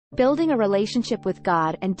Building a relationship with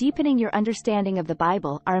God and deepening your understanding of the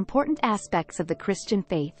Bible are important aspects of the Christian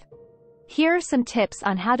faith. Here are some tips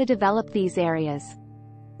on how to develop these areas.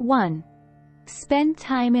 1. Spend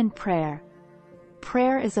time in prayer.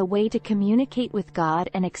 Prayer is a way to communicate with God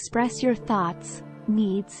and express your thoughts,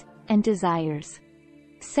 needs, and desires.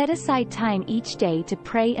 Set aside time each day to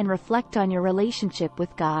pray and reflect on your relationship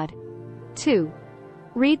with God. 2.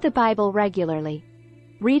 Read the Bible regularly.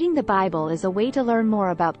 Reading the Bible is a way to learn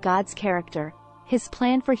more about God's character, His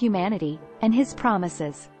plan for humanity, and His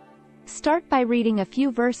promises. Start by reading a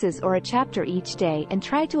few verses or a chapter each day and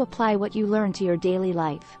try to apply what you learn to your daily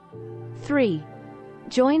life. 3.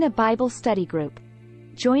 Join a Bible study group.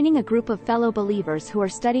 Joining a group of fellow believers who are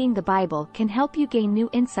studying the Bible can help you gain new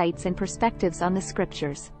insights and perspectives on the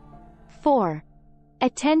Scriptures. 4.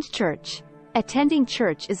 Attend church. Attending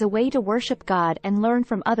church is a way to worship God and learn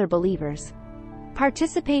from other believers.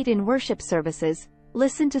 Participate in worship services,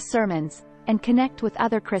 listen to sermons, and connect with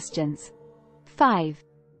other Christians. 5.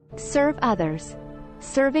 Serve others.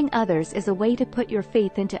 Serving others is a way to put your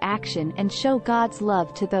faith into action and show God's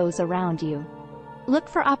love to those around you. Look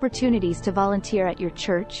for opportunities to volunteer at your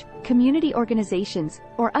church, community organizations,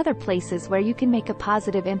 or other places where you can make a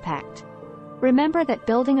positive impact. Remember that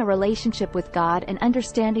building a relationship with God and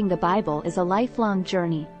understanding the Bible is a lifelong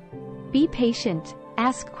journey. Be patient,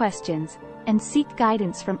 ask questions, and seek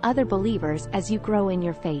guidance from other believers as you grow in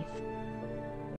your faith.